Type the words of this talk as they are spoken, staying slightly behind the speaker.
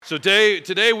So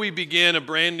today we begin a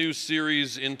brand new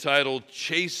series entitled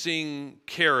Chasing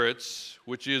Carrots,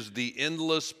 which is the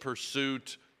endless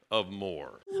pursuit of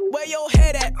more. Where your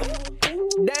head at?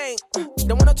 Dang,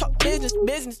 don't wanna talk business.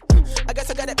 I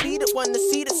guess I gotta be the one to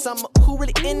see the summer. Who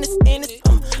really in this?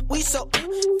 We so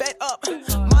fed up.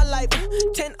 My life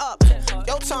 10 up.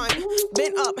 Your time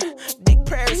been up. Big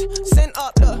prayers send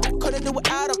up. Couldn't do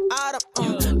without him.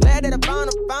 Glad that I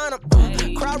found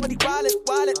him. Crowd really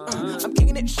wildin'. I'm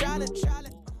kicking it, shouting.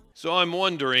 So I'm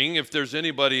wondering if there's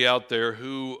anybody out there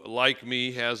who, like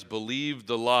me, has believed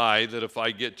the lie that if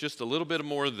I get just a little bit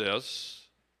more of this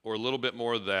or a little bit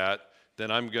more of that, then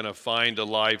I'm going to find a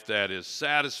life that is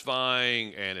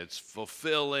satisfying and it's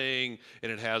fulfilling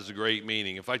and it has a great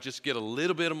meaning. If I just get a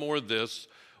little bit more of this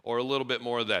or a little bit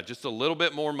more of that, just a little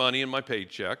bit more money in my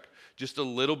paycheck, just a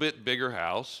little bit bigger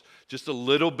house, just a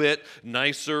little bit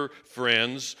nicer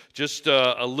friends, just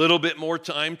a little bit more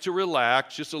time to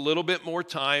relax, just a little bit more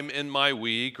time in my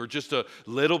week, or just a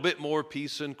little bit more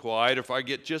peace and quiet. If I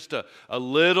get just a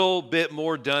little bit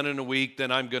more done in a week,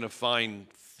 then I'm going to find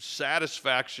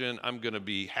satisfaction, I'm going to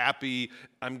be happy,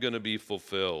 I'm going to be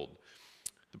fulfilled.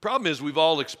 The problem is we've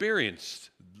all experienced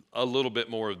a little bit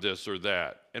more of this or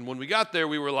that. And when we got there,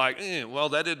 we were like, well,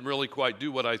 that didn't really quite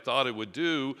do what I thought it would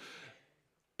do.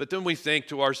 But then we think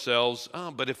to ourselves,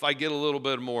 but if I get a little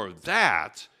bit more of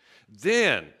that,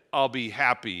 then I'll be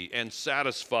happy and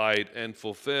satisfied and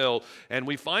fulfilled. And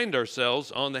we find ourselves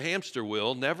on the hamster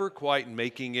wheel, never quite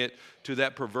making it to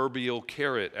that proverbial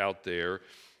carrot out there.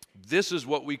 This is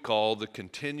what we call the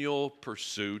continual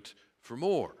pursuit for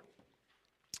more.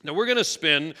 Now, we're going to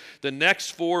spend the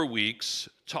next 4 weeks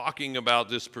talking about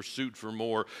this pursuit for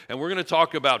more, and we're going to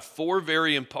talk about 4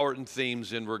 very important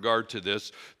themes in regard to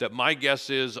this that my guess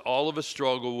is all of us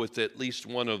struggle with at least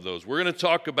one of those. We're going to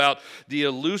talk about the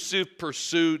elusive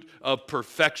pursuit of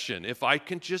perfection. If I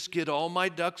can just get all my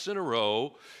ducks in a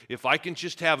row, if I can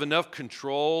just have enough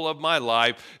control of my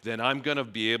life, then I'm going to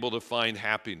be able to find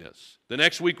happiness. The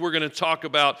next week, we're going to talk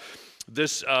about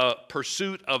this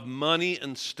pursuit of money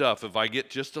and stuff. If I get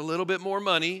just a little bit more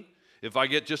money, if I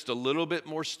get just a little bit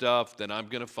more stuff, then I'm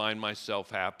going to find myself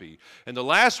happy. And the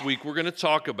last week, we're going to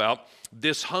talk about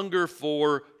this hunger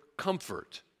for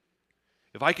comfort.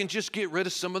 If I can just get rid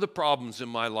of some of the problems in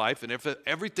my life, and if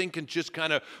everything can just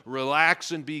kind of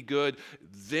relax and be good,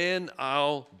 then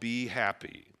I'll be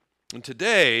happy. And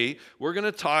today, we're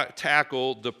going to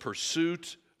tackle the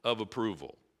pursuit of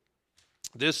approval.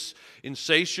 This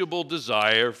insatiable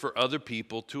desire for other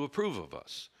people to approve of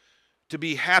us, to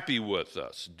be happy with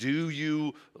us. Do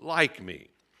you like me?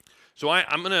 So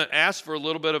I'm going to ask for a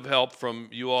little bit of help from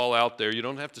you all out there. You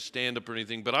don't have to stand up or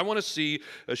anything, but I want to see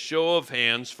a show of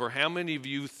hands for how many of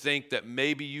you think that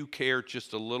maybe you care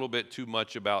just a little bit too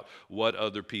much about what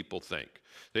other people think.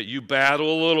 That you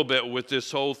battle a little bit with this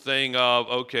whole thing of,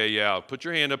 okay, yeah, put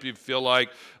your hand up if you feel like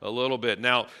a little bit.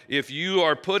 Now, if you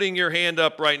are putting your hand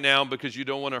up right now because you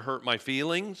don't want to hurt my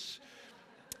feelings,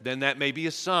 then that may be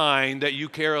a sign that you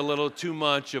care a little too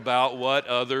much about what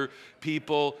other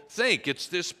people think. It's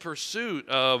this pursuit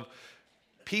of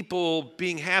people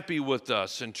being happy with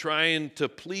us and trying to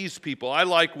please people. I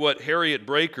like what Harriet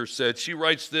Breaker said. She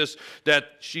writes this, that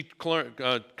she kind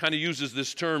of uses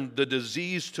this term, the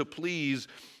disease to please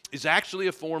is actually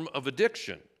a form of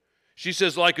addiction. She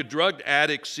says, like a drug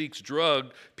addict seeks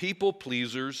drug, people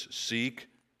pleasers seek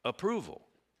approval.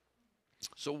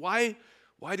 So why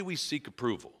do we seek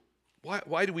approval?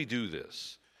 Why do we do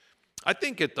this? I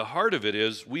think at the heart of it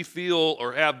is we feel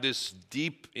or have this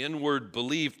deep inward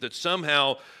belief that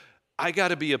somehow I got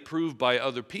to be approved by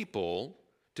other people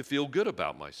to feel good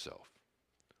about myself.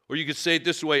 Or you could say it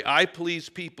this way, I please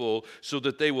people so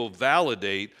that they will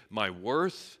validate my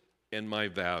worth and my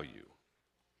value.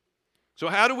 So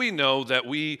how do we know that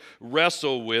we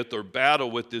wrestle with or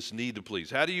battle with this need to please?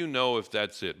 How do you know if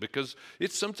that's it? Because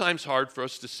it's sometimes hard for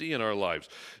us to see in our lives.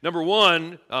 Number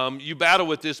one, you battle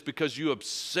with this because you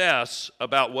obsess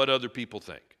about what other people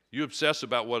think. You obsess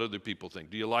about what other people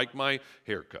think. Do you like my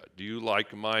haircut? Do you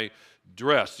like my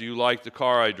dress? Do you like the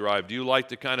car I drive? Do you like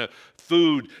the kind of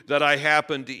food that I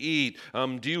happen to eat?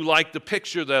 Do you like the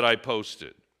picture that I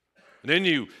posted? And then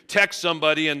you text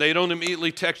somebody and they don't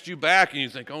immediately text you back and you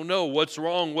think, oh no, what's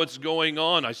wrong? What's going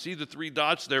on? I see the 3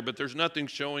 dots there, but there's nothing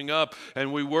showing up.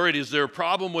 And we're worried, is there a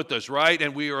problem with us, right?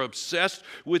 And we are obsessed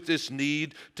with this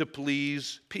need to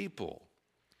please people.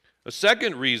 A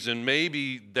second reason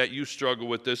maybe that you struggle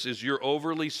with this is you're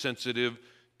overly sensitive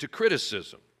to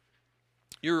criticism.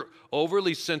 You're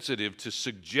overly sensitive to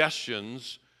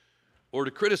suggestions or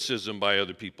to criticism by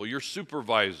other people. Your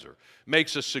supervisor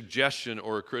makes a suggestion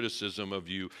or a criticism of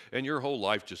you, and your whole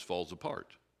life just falls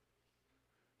apart.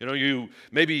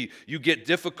 Maybe you get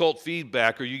difficult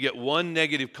feedback, or you get one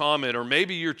negative comment, or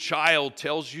maybe your child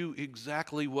tells you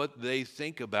exactly what they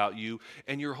think about you,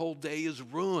 and your whole day is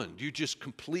ruined. You just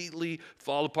completely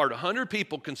fall apart. 100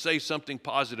 people can say something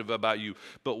positive about you,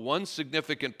 but one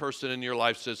significant person in your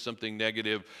life says something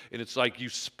negative, and it's like you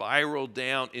spiral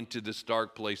down into this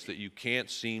dark place that you can't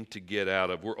seem to get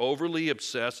out of. We're overly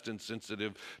obsessed and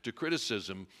sensitive to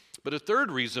criticism. But a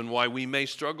third reason why we may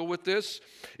struggle with this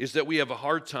is that we have a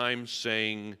hard time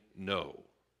saying no.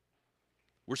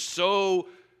 We're so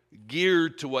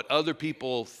geared to what other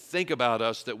people think about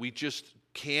us that we just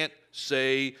can't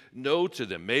say no to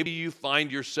them. Maybe you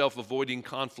find yourself avoiding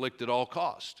conflict at all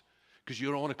costs because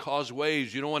you don't want to cause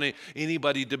waves. You don't want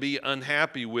anybody to be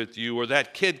unhappy with you. Or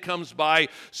that kid comes by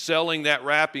selling that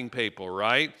wrapping paper,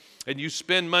 right? And you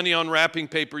spend money on wrapping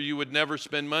paper you would never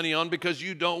spend money on because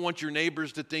you don't want your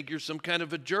neighbors to think you're some kind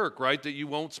of a jerk, right? That you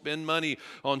won't spend money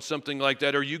on something like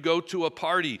that. Or you go to a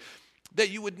party that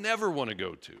you would never want to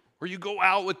go to. Or you go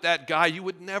out with that guy you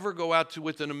would never go out to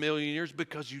within a million years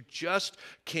because you just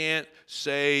can't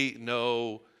say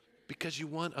no because you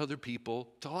want other people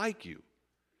to like you,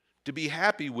 to be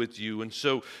happy with you. And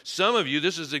so some of you,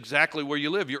 this is exactly where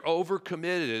you live. You're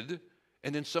overcommitted.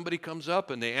 And then somebody comes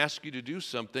up and they ask you to do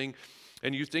something,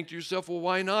 and you think to yourself, well,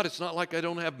 why not? It's not like I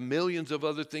don't have millions of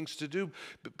other things to do.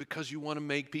 But because you want to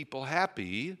make people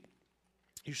happy,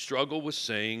 you struggle with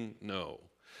saying no.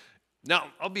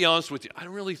 Now, I'll be honest with you. I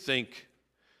didn't really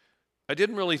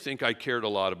think I cared a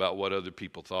lot about what other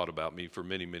people thought about me for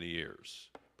many, many years.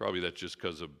 Probably that's just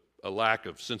because of a lack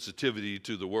of sensitivity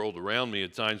to the world around me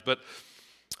at times. But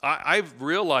I've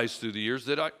realized through the years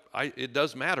that it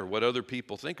does matter what other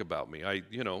people think about me.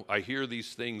 I hear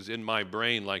these things in my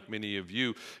brain like many of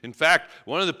you. In fact,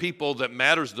 one of the people that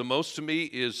matters the most to me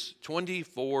is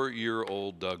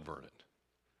 24-year-old Doug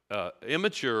Vernon.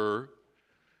 Immature,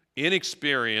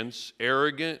 inexperienced,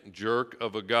 arrogant jerk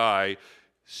of a guy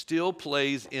still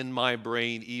plays in my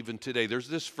brain even today. There's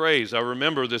this phrase. I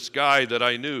remember this guy that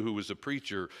I knew who was a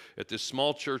preacher at this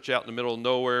small church out in the middle of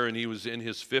nowhere, and he was in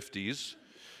his 50s.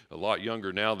 A lot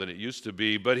younger now than it used to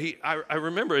be. But I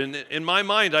remember in my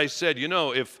mind I said,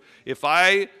 if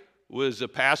I was a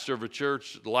pastor of a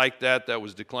church like that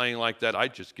was declining like that,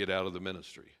 I'd just get out of the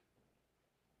ministry.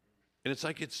 And it's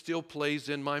like it still plays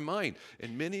in my mind.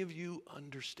 And many of you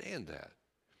understand that.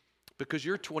 Because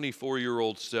your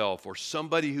 24-year-old self or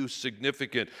somebody who's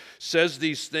significant says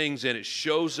these things and it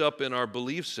shows up in our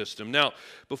belief system. Now,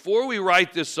 before we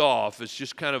write this off, it's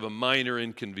just kind of a minor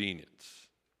inconvenience.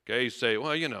 Okay, you say,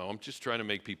 well, I'm just trying to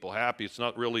make people happy. It's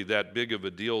not really that big of a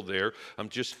deal there.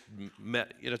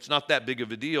 It's not that big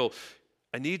of a deal.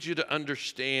 I need you to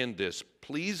understand this.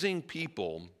 Pleasing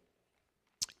people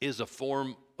is a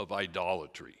form of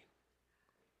idolatry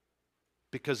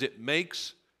because it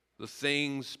makes the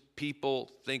things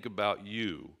people think about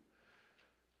you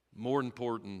more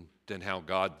important than how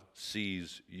God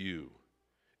sees you.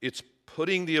 It's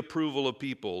putting the approval of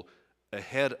people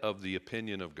ahead of the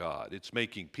opinion of God. It's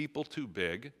making people too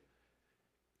big,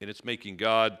 and it's making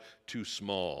God too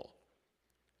small.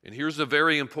 And here's a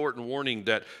very important warning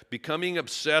that becoming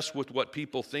obsessed with what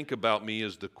people think about me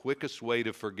is the quickest way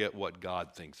to forget what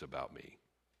God thinks about me.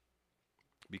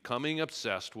 Becoming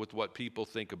obsessed with what people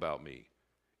think about me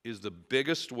is the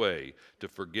biggest way to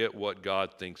forget what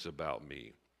God thinks about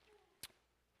me.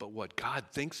 But what God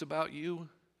thinks about you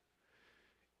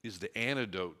is the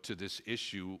antidote to this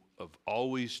issue of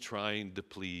always trying to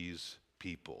please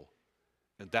people.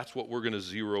 And that's what we're going to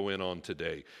zero in on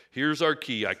today. Here's our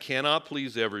key. I cannot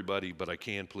please everybody, but I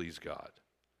can please God.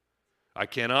 I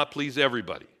cannot please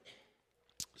everybody.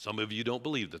 Some of you don't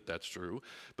believe that that's true,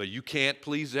 but you can't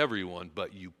please everyone,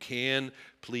 but you can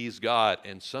please God.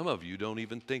 And some of you don't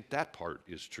even think that part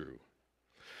is true.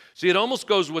 See, it almost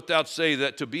goes without saying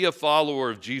that to be a follower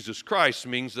of Jesus Christ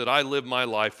means that I live my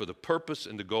life for the purpose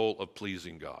and the goal of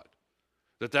pleasing God.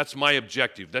 That's my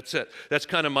objective. That's it. That's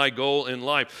kind of my goal in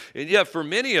life. And yet, for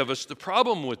many of us, the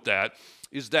problem with that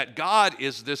is that God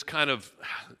is this kind of,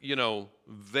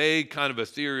 vague kind of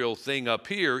ethereal thing up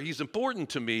here. He's important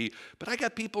to me, but I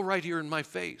got people right here in my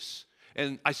face.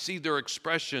 And I see their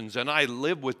expressions, and I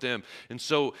live with them. And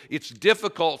so it's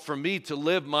difficult for me to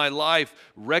live my life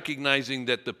recognizing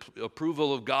that the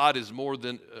approval of God is more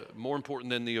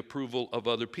important than the approval of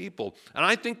other people. And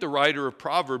I think the writer of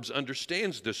Proverbs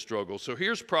understands this struggle. So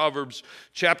here's Proverbs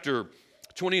chapter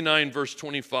 29, verse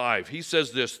 25. He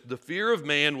says this, "The fear of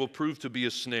man will prove to be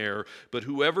a snare, but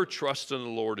whoever trusts in the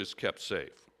Lord is kept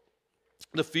safe."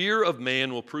 The fear of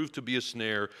man will prove to be a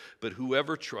snare, but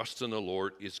whoever trusts in the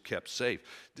Lord is kept safe.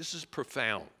 This is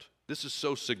profound. This is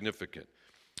so significant.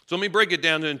 So let me break it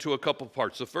down into a couple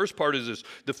parts. The first part is this: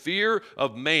 the fear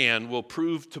of man will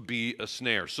prove to be a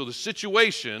snare. So the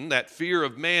situation, that fear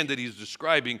of man that he's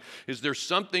describing, is there's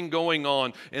something going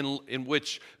on in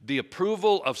which the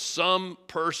approval of some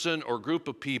person or group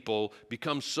of people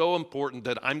becomes so important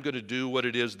that I'm going to do what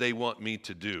it is they want me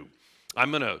to do.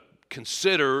 I'm going to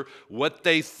consider what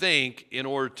they think in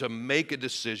order to make a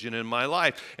decision in my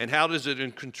life. And how does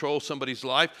it control somebody's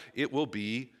life? It will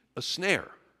be a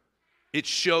snare. It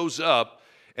shows up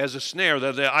as a snare.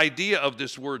 The idea of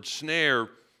this word snare,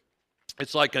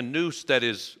 it's like a noose that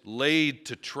is laid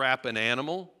to trap an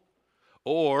animal,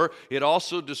 or it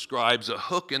also describes a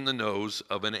hook in the nose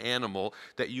of an animal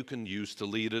that you can use to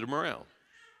lead it around.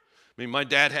 I mean, my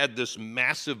dad had this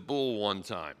massive bull one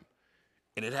time,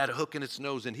 and it had a hook in its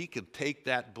nose, and he could take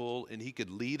that bull and he could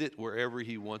lead it wherever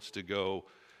he wants to go.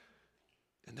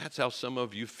 And that's how some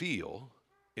of you feel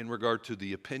in regard to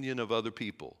the opinion of other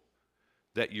people.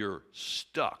 That you're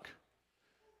stuck,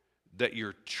 that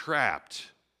you're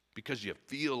trapped because you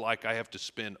feel like I have to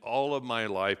spend all of my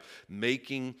life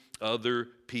making other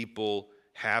people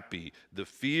happy. The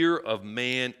fear of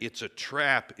man, it's a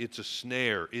trap, it's a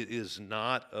snare. It is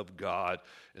not of God.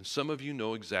 And some of you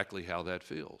know exactly how that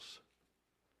feels.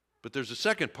 But there's a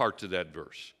second part to that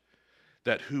verse,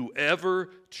 that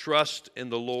whoever trusts in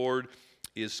the Lord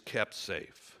is kept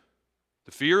safe.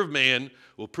 The fear of man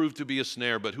will prove to be a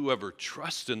snare, but whoever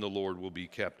trusts in the Lord will be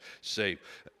kept safe.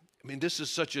 I mean, this is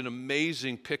such an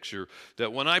amazing picture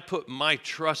that when I put my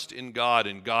trust in God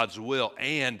and God's will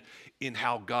and in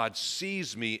how God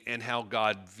sees me and how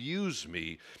God views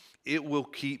me, it will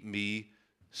keep me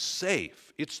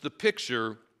safe. It's the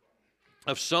picture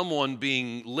of someone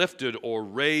being lifted or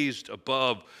raised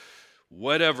above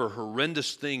whatever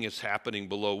horrendous thing is happening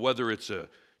below, whether it's a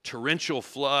torrential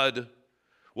flood,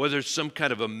 whether it's some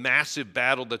kind of a massive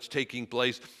battle that's taking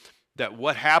place, that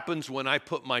what happens when I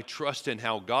put my trust in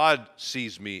how God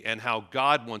sees me and how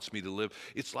God wants me to live,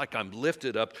 it's like I'm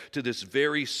lifted up to this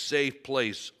very safe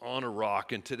place on a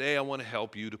rock. And today I want to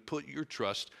help you to put your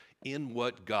trust in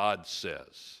what God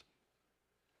says.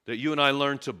 That you and I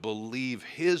learn to believe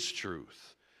His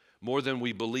truth more than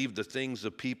we believe the things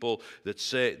of people that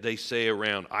they say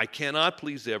around. I cannot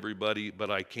please everybody,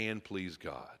 but I can please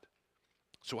God.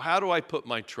 So how do I put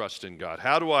my trust in God?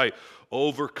 How do I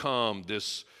overcome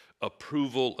this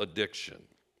approval addiction?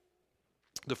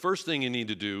 The first thing you need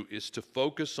to do is to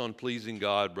focus on pleasing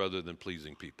God rather than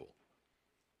pleasing people.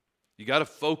 You got to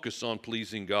focus on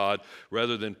pleasing God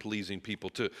rather than pleasing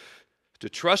people. To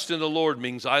trust in the Lord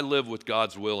means I live with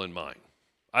God's will in mind.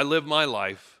 I live my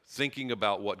life thinking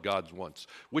about what God wants,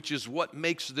 which is what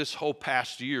makes this whole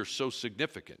past year so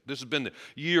significant. This has been the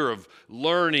year of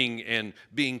learning and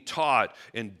being taught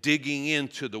and digging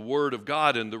into the Word of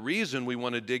God. And the reason we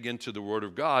want to dig into the Word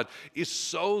of God is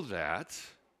so that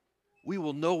we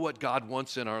will know what God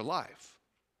wants in our life.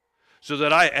 So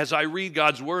that as I read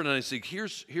God's Word and I think,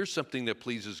 here's something that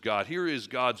pleases God. Here is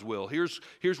God's will. Here's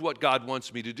what God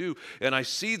wants me to do. And I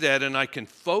see that and I can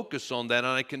focus on that and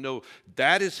I can know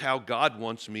that is how God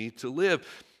wants me to live.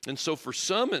 And so for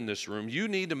some in this room, you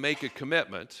need to make a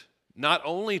commitment not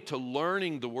only to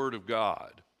learning the Word of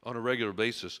God on a regular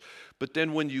basis, but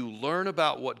then when you learn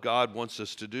about what God wants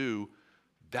us to do,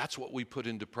 that's what we put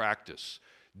into practice.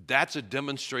 That's a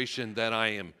demonstration that I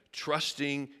am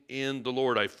trusting in the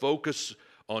Lord. I focus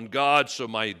on God so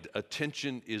my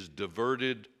attention is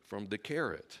diverted from the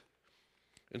carrot.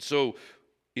 And so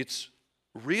it's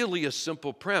really a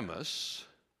simple premise,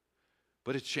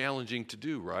 but it's challenging to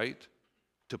do, right?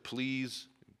 To please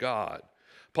God.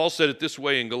 Paul said it this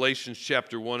way in Galatians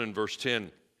chapter 1 and verse 10.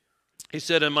 He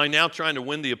said, "Am I now trying to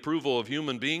win the approval of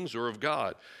human beings or of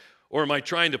God? Or am I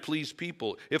trying to please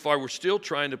people? If I were still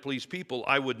trying to please people,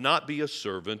 I would not be a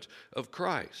servant of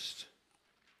Christ."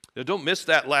 Now, don't miss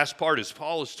that last part as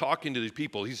Paul is talking to these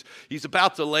people. He's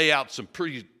about to lay out some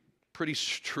pretty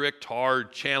strict,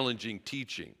 hard, challenging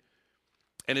teaching.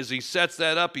 And as he sets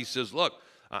that up, he says, look,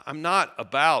 I'm not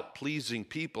about pleasing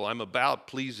people. I'm about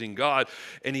pleasing God.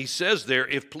 And he says there,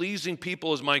 if pleasing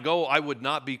people is my goal, I would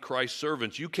not be Christ's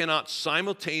servants. You cannot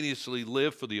simultaneously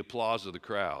live for the applause of the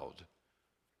crowd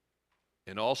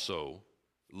and also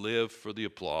live for the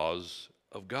applause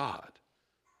of God.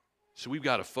 So we've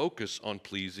got to focus on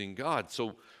pleasing God.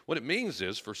 So what it means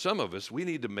is, for some of us, we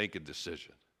need to make a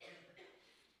decision.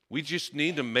 We just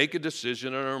need to make a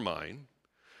decision in our mind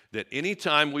that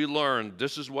anytime we learn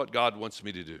this is what God wants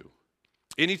me to do,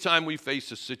 anytime we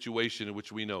face a situation in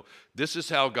which we know this is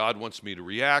how God wants me to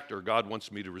react or God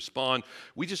wants me to respond,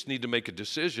 we just need to make a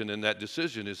decision, and that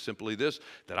decision is simply this,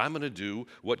 that I'm going to do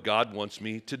what God wants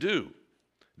me to do.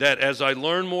 That as I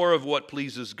learn more of what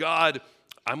pleases God,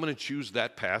 I'm going to choose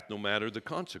that path no matter the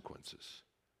consequences.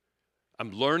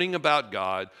 I'm learning about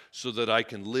God so that I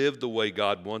can live the way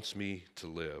God wants me to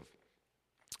live.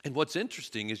 And what's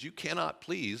interesting is you cannot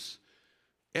please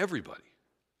everybody.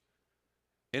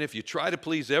 And if you try to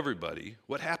please everybody,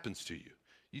 what happens to you?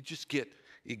 You just get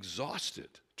exhausted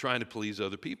trying to please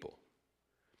other people.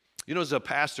 You know, as a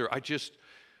pastor, I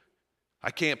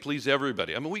can't please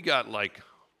everybody. I mean, we got like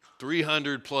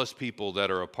 300 plus people that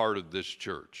are a part of this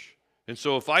church. And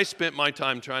so if I spent my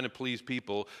time trying to please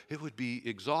people, it would be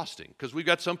exhausting, because we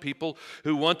got some people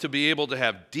who want to be able to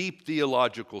have deep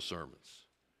theological sermons.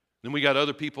 Then we got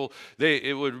other people,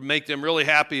 it would make them really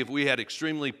happy if we had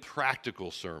extremely practical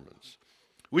sermons.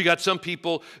 We got some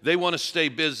people, they want to stay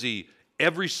busy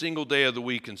every single day of the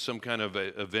week in some kind of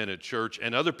event at church,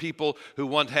 and other people who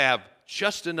want to have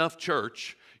just enough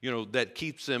church, that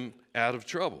keeps them out of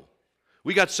trouble.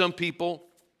 We got some people,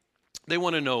 they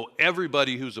want to know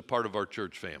everybody who's a part of our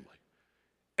church family.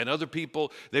 And other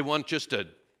people, they want just a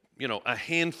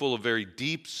handful of very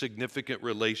deep, significant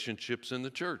relationships in the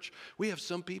church. We have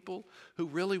some people who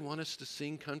really want us to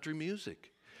sing country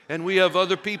music. And we have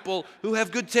other people who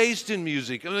have good taste in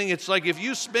music. I mean, it's like if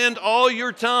you spend all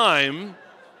your time,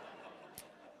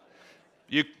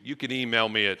 you can email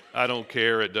me at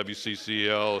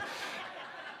IDon'tCare@WCCL.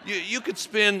 You could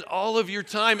spend all of your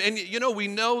time, and we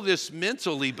know this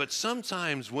mentally, but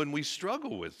sometimes when we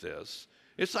struggle with this,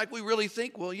 it's like we really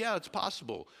think, well, yeah, it's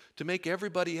possible to make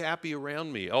everybody happy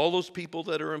around me, all those people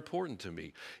that are important to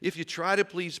me. If you try to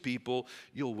please people,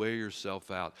 you'll wear yourself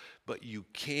out. But you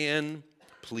can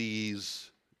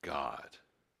please God.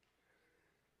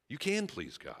 You can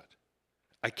please God.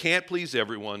 I can't please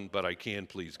everyone, but I can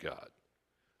please God.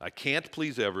 I can't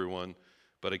please everyone,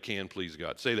 but I can please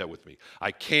God. Say that with me.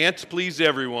 I can't please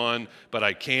everyone, but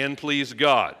I can please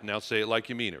God. Now say it like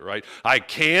you mean it, right? I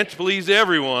can't please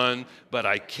everyone, but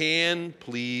I can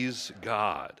please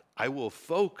God. I will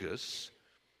focus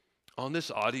on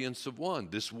this audience of one,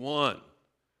 this one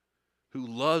who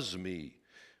loves me.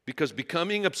 Because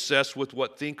becoming obsessed with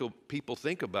what people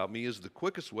think about me is the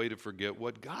quickest way to forget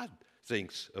what God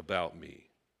thinks about me.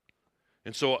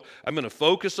 And so I'm going to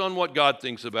focus on what God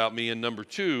thinks about me. And number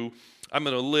two, I'm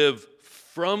going to live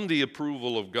from the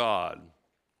approval of God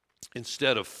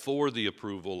instead of for the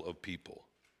approval of people.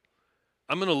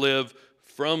 I'm going to live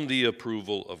from the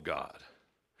approval of God.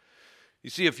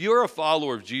 You see, if you're a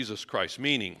follower of Jesus Christ,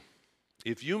 meaning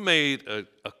if you made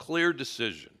a clear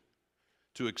decision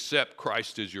to accept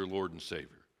Christ as your Lord and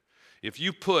Savior, if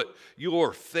you put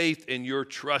your faith and your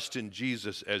trust in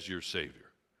Jesus as your Savior,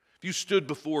 if you stood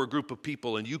before a group of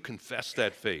people and you confessed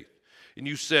that faith, and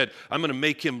you said, I'm going to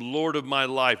make him Lord of my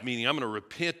life, meaning I'm going to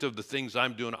repent of the things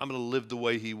I'm doing, I'm going to live the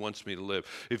way he wants me to live.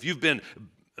 If you've been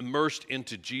immersed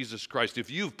into Jesus Christ, if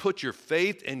you've put your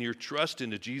faith and your trust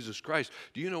into Jesus Christ,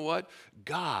 do you know what?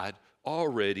 God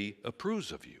already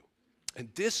approves of you. And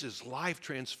this is life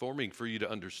transforming for you to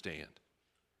understand.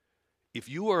 If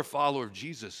you are a follower of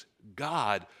Jesus,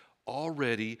 God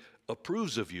already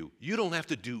approves of you. You don't have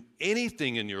to do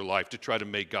anything in your life to try to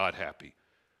make God happy,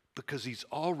 because he's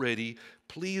already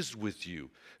pleased with you.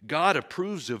 God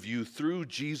approves of you through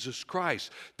Jesus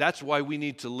Christ. That's why we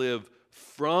need to live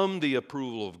from the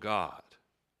approval of God,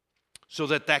 so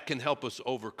that can help us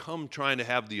overcome trying to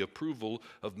have the approval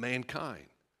of mankind.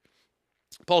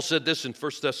 Paul said this in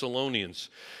 1 Thessalonians.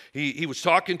 He was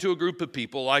talking to a group of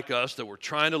people like us that were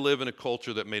trying to live in a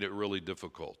culture that made it really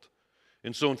difficult.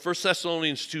 And so in 1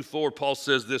 Thessalonians 2:4, Paul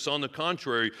says this, on the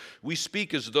contrary, we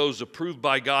speak as those approved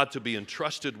by God to be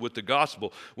entrusted with the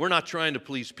gospel. We're not trying to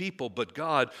please people, but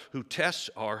God who tests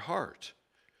our heart.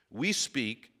 We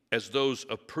speak as those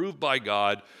approved by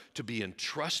God to be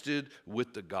entrusted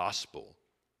with the gospel.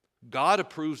 God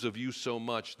approves of you so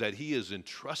much that he has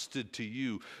entrusted to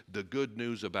you the good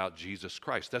news about Jesus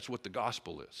Christ. That's what the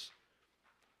gospel is.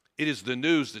 It is the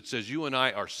news that says you and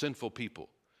I are sinful people,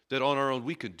 that on our own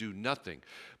we can do nothing.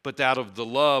 But out of the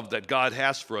love that God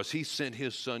has for us, he sent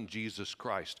his son Jesus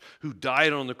Christ, who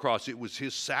died on the cross. It was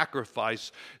his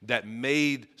sacrifice that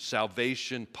made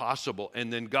salvation possible.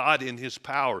 And then God in his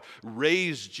power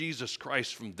raised Jesus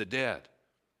Christ from the dead.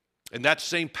 And that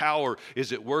same power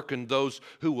is at work in those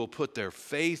who will put their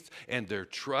faith and their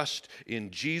trust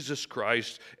in Jesus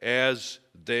Christ as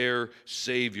their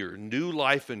Savior. New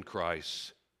life in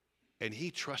Christ. And he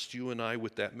trusts you and I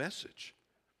with that message.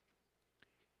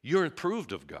 You're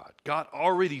approved of God. God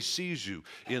already sees you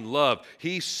in love.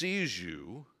 He sees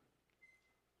you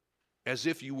as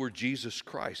if you were Jesus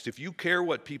Christ. If you care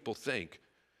what people think,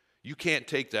 you can't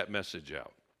take that message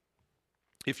out.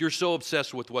 If you're so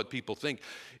obsessed with what people think,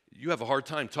 you have a hard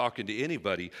time talking to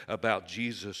anybody about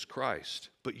Jesus Christ.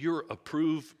 But you're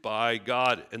approved by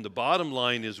God. And the bottom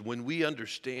line is when we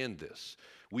understand this,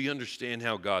 we understand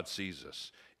how God sees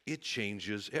us, it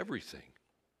changes everything.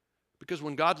 Because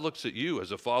when God looks at you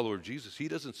as a follower of Jesus, he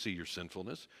doesn't see your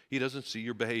sinfulness. He doesn't see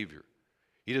your behavior.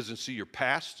 He doesn't see your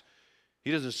past. He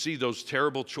doesn't see those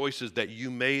terrible choices that you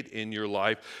made in your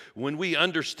life. When we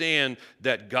understand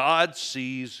that God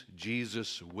sees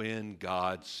Jesus when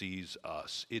God sees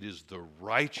us, it is the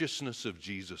righteousness of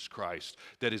Jesus Christ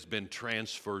that has been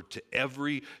transferred to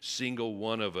every single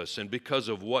one of us. And because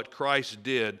of what Christ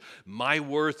did, my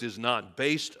worth is not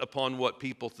based upon what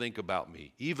people think about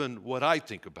me, even what I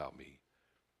think about me.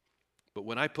 But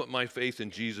when I put my faith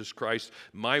in Jesus Christ,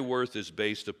 my worth is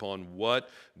based upon what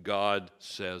God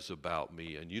says about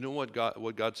me. And you know what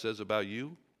God says about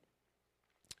you?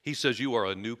 He says you are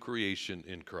a new creation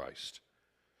in Christ.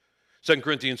 2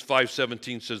 Corinthians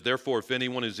 5:17 says, therefore, if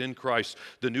anyone is in Christ,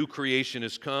 the new creation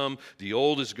has come, the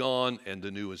old is gone, and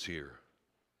the new is here.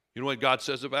 You know what God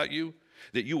says about you?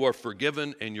 That you are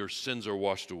forgiven and your sins are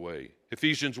washed away.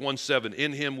 Ephesians 1:7,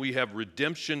 in him we have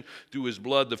redemption through his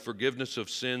blood, the forgiveness of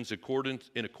sins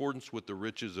in accordance with the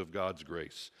riches of God's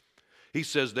grace. He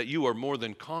says that you are more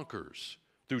than conquerors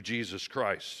through Jesus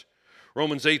Christ.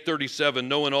 Romans 8:37,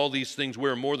 knowing all these things, we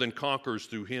are more than conquerors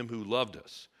through him who loved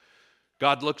us.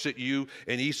 God looks at you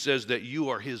and he says that you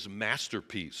are his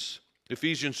masterpiece.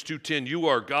 Ephesians 2:10, you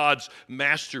are God's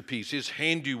masterpiece, his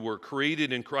handiwork,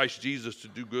 created in Christ Jesus to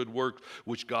do good work,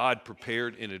 which God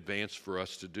prepared in advance for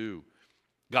us to do.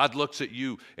 God looks at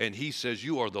you and he says,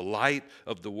 you are the light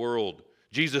of the world.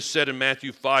 Jesus said in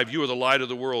Matthew 5, you are the light of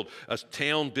the world. A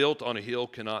town built on a hill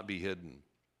cannot be hidden.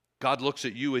 God looks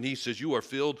at you and he says, you are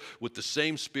filled with the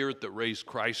same Spirit that raised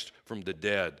Christ from the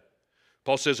dead.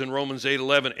 Paul says in Romans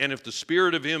 8:11, and if the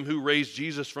Spirit of him who raised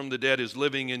Jesus from the dead is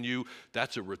living in you,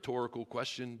 that's a rhetorical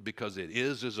question because it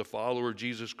is as a follower of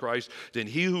Jesus Christ, then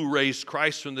he who raised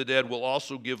Christ from the dead will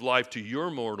also give life to your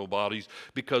mortal bodies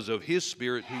because of his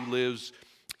Spirit who lives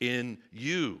in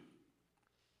you.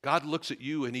 God looks at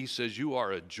you and he says you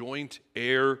are a joint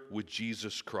heir with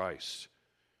Jesus Christ.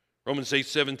 Romans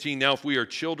 8:17, now if we are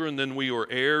children, then we are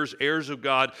heirs, heirs of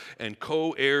God, and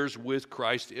co-heirs with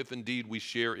Christ, if indeed we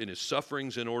share in his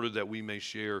sufferings in order that we may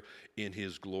share in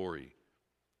his glory.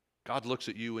 God looks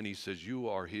at you and he says you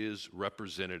are his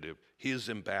representative, his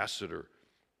ambassador.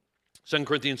 2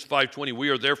 Corinthians 5:20, we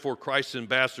are therefore Christ's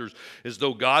ambassadors, as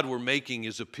though God were making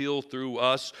his appeal through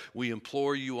us. We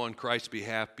implore you on Christ's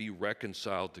behalf, be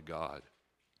reconciled to God.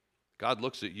 God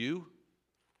looks at you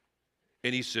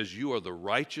and he says, you are the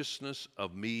righteousness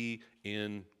of me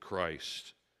in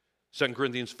Christ. 2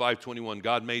 Corinthians 5:21,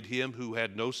 God made him who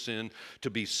had no sin to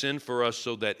be sin for us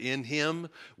so that in him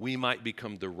we might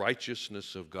become the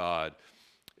righteousness of God.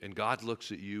 And God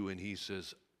looks at you and he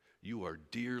says, you are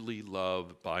dearly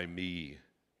loved by me.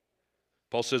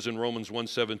 Paul says in Romans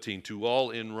 1:17, to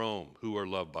all in Rome who are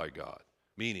loved by God,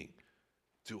 meaning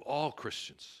to all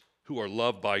Christians who are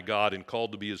loved by God and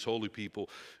called to be his holy people,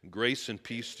 grace and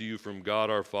peace to you from God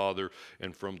our Father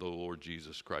and from the Lord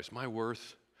Jesus Christ. My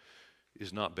worth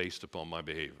is not based upon my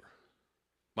behavior.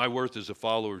 My worth as a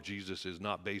follower of Jesus is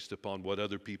not based upon what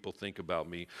other people think about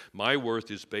me. My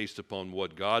worth is based upon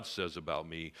what God says about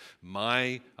me.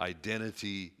 My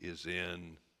identity is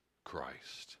in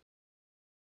Christ.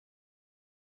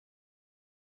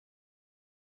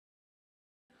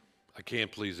 I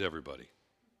can't please everybody,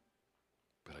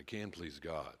 but I can please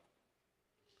God.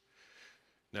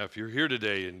 Now, if you're here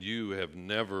today and you have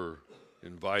never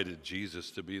invited Jesus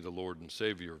to be the Lord and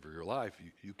Savior of your life,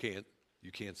 you can't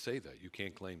say that. You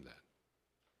can't claim that.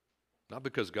 Not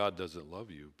because God doesn't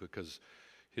love you, because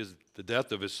the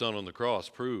death of his son on the cross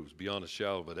proves beyond a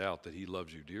shadow of a doubt that he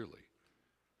loves you dearly.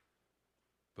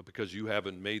 But because you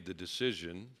haven't made the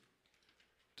decision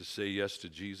to say yes to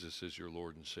Jesus as your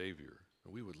Lord and Savior,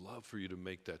 we would love for you to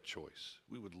make that choice.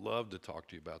 We would love to talk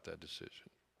to you about that decision.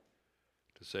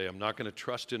 To say, I'm not going to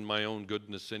trust in my own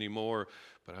goodness anymore,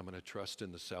 but I'm going to trust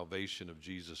in the salvation of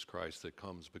Jesus Christ that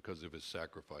comes because of his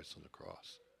sacrifice on the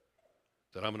cross.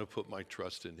 That I'm going to put my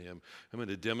trust in him. I'm going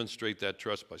to demonstrate that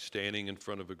trust by standing in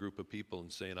front of a group of people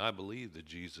and saying, I believe that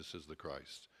Jesus is the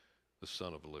Christ, the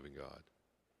Son of the living God.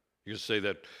 You're going to say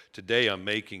that today I'm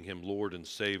making him Lord and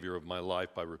Savior of my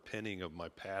life by repenting of my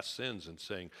past sins and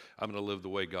saying, I'm going to live the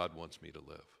way God wants me to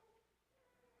live.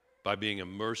 By being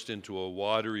immersed into a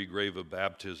watery grave of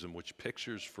baptism, which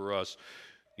pictures for us,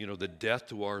 the death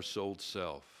to our old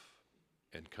self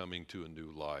and coming to a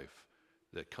new life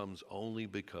that comes only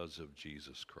because of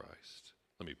Jesus Christ.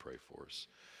 Let me pray for us.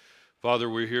 Father,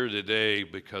 we're here today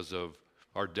because of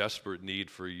our desperate need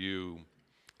for you.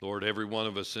 Lord, every one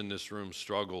of us in this room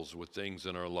struggles with things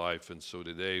in our life, and so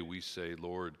today we say,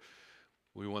 Lord,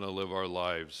 we want to live our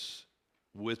lives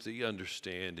with the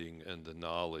understanding and the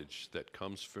knowledge that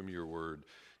comes from your word,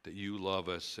 that you love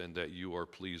us and that you are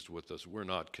pleased with us. We're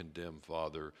not condemned,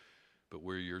 Father, but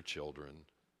we're your children.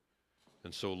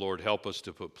 And so, Lord, help us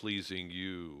to put pleasing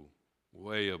you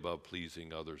way above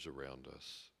pleasing others around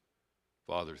us.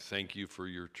 Father, thank you for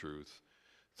your truth.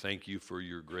 Thank you for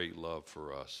your great love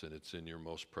for us. And it's in your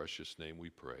most precious name we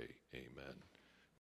pray. Amen.